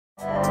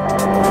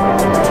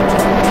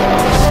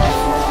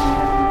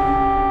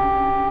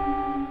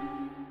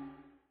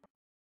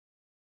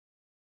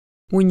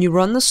When you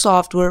run the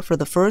software for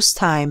the first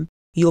time,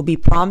 you'll be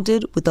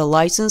prompted with the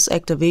License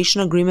Activation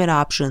Agreement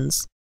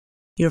options.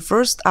 Your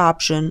first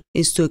option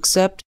is to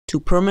accept to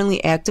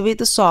permanently activate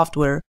the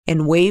software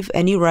and waive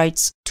any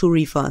rights to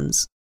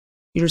refunds.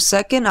 Your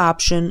second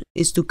option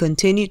is to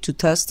continue to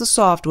test the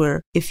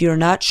software if you're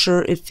not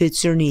sure it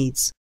fits your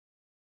needs.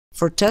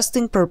 For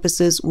testing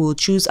purposes, we'll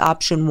choose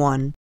option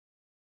 1.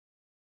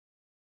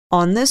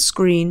 On this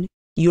screen,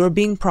 you are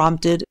being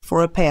prompted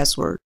for a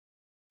password.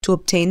 To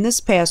obtain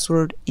this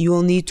password, you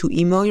will need to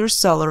email your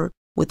seller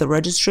with the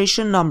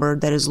registration number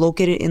that is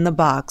located in the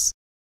box.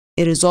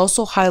 It is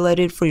also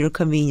highlighted for your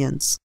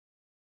convenience.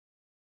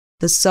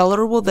 The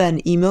seller will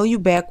then email you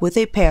back with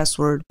a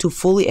password to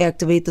fully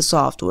activate the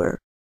software.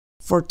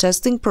 For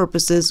testing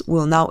purposes,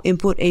 we'll now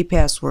input a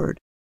password.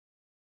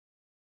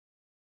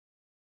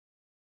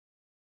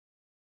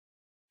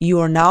 You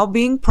are now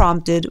being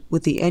prompted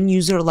with the End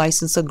User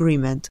License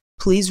Agreement.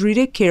 Please read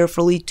it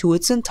carefully to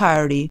its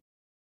entirety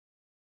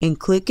and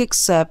click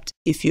Accept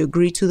if you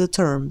agree to the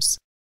terms.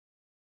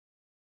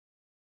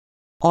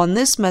 On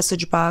this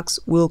message box,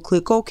 we'll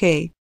click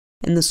OK,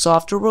 and the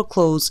software will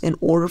close in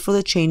order for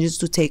the changes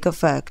to take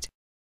effect.